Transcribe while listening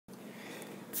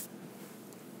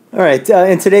Alright,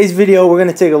 in today's video we're going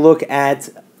to take a look at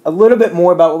a little bit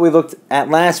more about what we looked at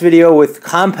last video with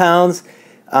compounds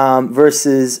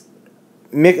versus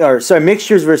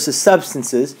mixtures versus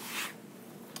substances.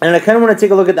 And I kind of want to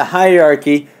take a look at the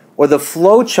hierarchy or the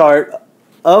flow chart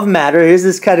of matter. Here's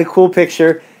this kind of cool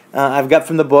picture I've got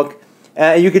from the book.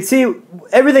 You can see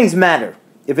everything's matter.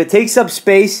 If it takes up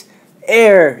space,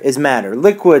 air is matter,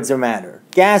 liquids are matter,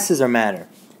 gases are matter,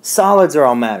 solids are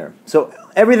all matter. So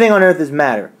everything on earth is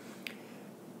matter.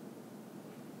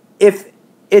 If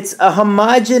it's a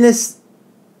homogeneous,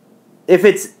 if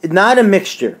it's not a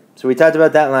mixture, so we talked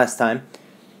about that last time.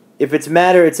 If it's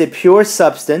matter, it's a pure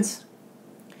substance.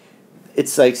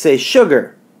 It's like, say,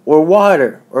 sugar or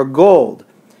water or gold.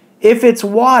 If it's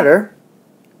water,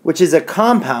 which is a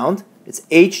compound, it's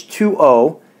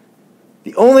H2O,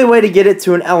 the only way to get it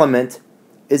to an element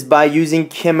is by using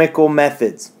chemical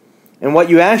methods. And what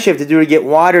you actually have to do to get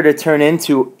water to turn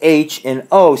into H and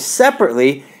O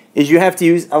separately is you have to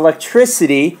use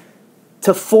electricity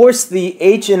to force the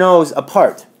H and O's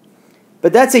apart.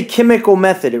 But that's a chemical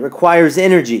method. It requires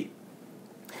energy.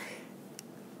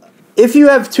 If you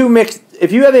have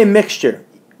a mixture,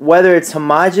 whether it's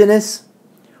homogeneous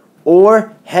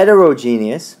or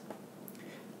heterogeneous,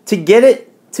 to get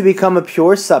it to become a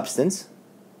pure substance,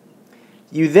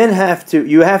 you have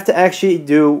to actually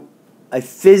do a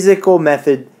physical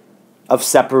method of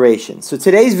separation. So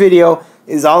today's video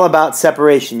is all about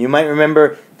separation. You might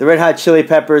remember the Red Hot Chili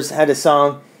Peppers had a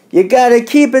song, "You gotta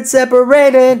keep it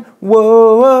separated,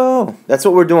 whoa, whoa." That's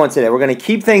what we're doing today. We're going to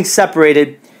keep things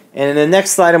separated, and in the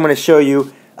next slide I'm going to show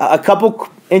you a couple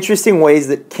interesting ways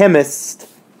that chemists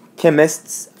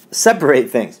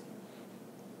separate things.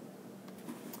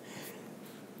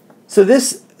 So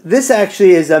this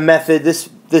actually is a method.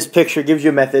 This picture gives you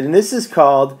a method, and we're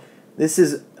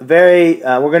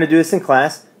going to do this in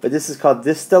class, but this is called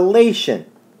distillation.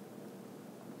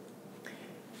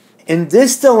 And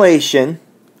distillation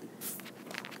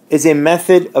is a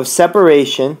method of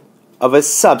separation of a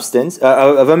substance,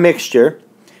 of a mixture,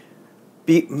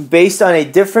 based on a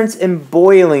difference in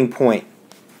boiling point.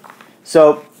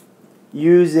 So,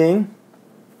 using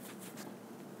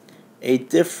a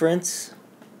difference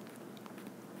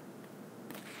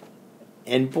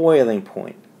in boiling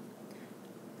point.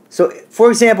 So, for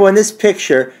example, in this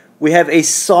picture, we have a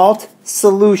salt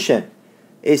solution.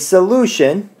 A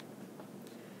solution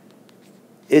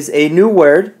is a new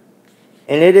word,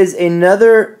 and it is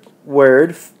another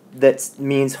word that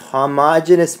means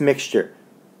homogeneous mixture.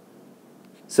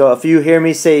 So if you hear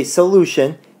me say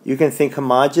solution, you can think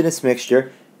homogeneous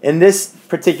mixture. In this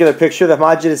particular picture, the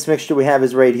homogeneous mixture we have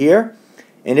is right here,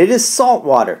 and it is salt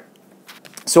water.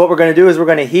 So what we're going to do is we're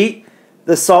going to heat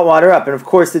the salt water up. And of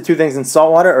course, the two things in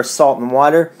salt water are salt and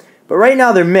water. But right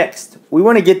now they're mixed. We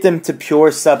want to get them to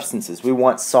pure substances. We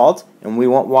want salt and we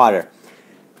want water.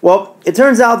 Well, it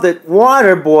turns out that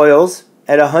water boils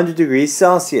at 100 degrees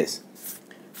Celsius.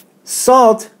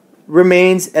 Salt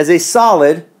remains as a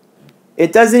solid.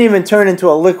 It doesn't even turn into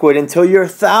a liquid until you're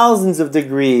thousands of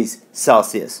degrees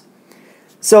Celsius.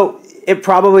 So it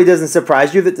probably doesn't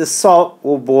surprise you that the salt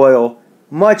will boil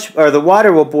the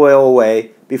water will boil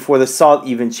away before the salt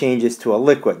even changes to a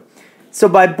liquid. So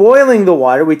by boiling the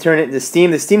water, we turn it into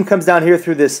steam. The steam comes down here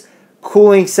through this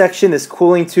cooling section, this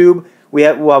cooling tube.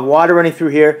 We'll have water running through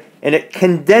here, and it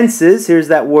condenses. Here's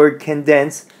that word,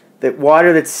 condense. That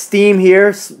water that's steam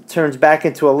here turns back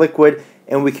into a liquid,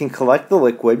 and we can collect the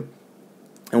liquid,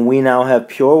 and we now have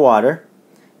pure water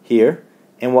here,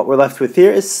 and what we're left with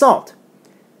here is salt.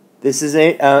 This is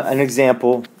an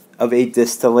example of a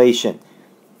distillation.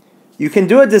 You can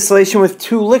do a distillation with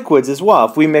two liquids as well.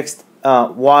 If we mixed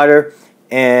water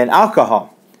and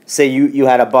alcohol, say you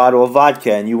had a bottle of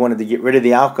vodka and you wanted to get rid of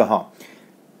the alcohol.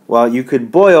 Well, you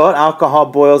could boil it. Alcohol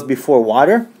boils before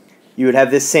water. You would have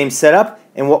this same setup,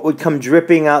 and what would come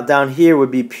dripping out down here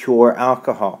would be pure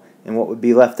alcohol, and what would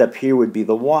be left up here would be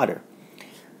the water.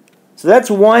 So that's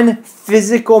one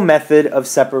physical method of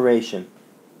separation,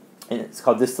 and it's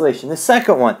called distillation. The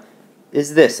second one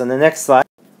is this on the next slide.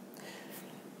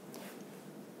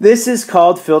 This is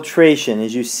called filtration,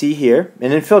 as you see here.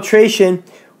 And in filtration,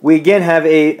 we again have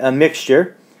a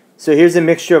mixture. So here's a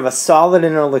mixture of a solid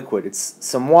and a liquid. It's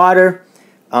some water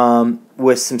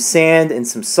with some sand and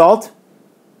some salt.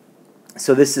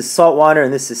 So this is salt water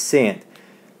and this is sand.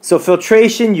 So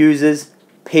filtration uses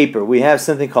paper. We have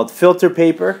something called filter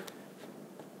paper,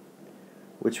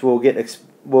 which we'll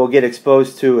get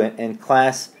exposed to in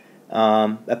class.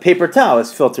 A paper towel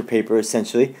is filter paper,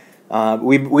 essentially.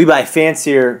 We buy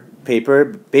fancier paper,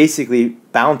 basically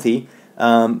Bounty,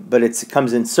 but it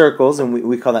comes in circles, and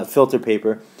we call that filter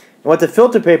paper. And what the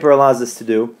filter paper allows us to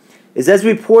do is as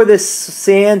we pour this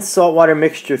sand saltwater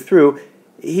mixture through,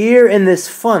 here in this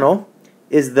funnel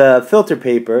is the filter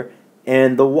paper,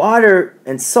 and the water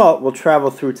and salt will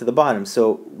travel through to the bottom.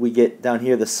 So we get down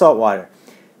here the salt water.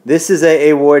 This is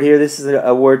a word here. This is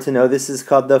a word to know. This is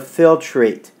called the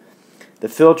filtrate. The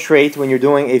filtrate, when you're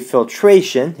doing a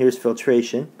filtration, here's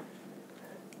filtration.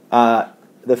 The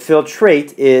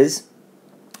filtrate is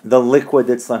the liquid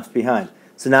that's left behind.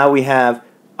 So now we have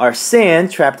our sand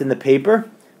trapped in the paper,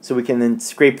 so we can then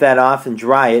scrape that off and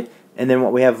dry it. And then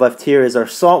what we have left here is our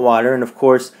salt water. And of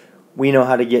course, we know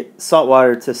how to get salt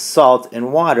water to salt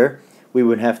and water. We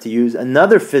would have to use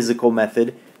another physical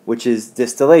method, which is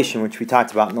distillation, which we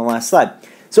talked about in the last slide.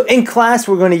 So in class,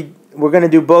 we're going to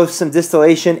do both some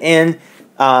distillation and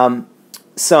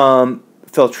some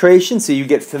filtration, so you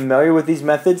get familiar with these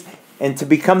methods. And to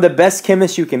become the best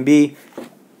chemist you can be,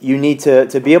 you need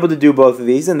to be able to do both of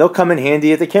these, and they'll come in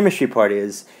handy at the chemistry party,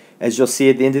 as you'll see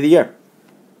at the end of the year.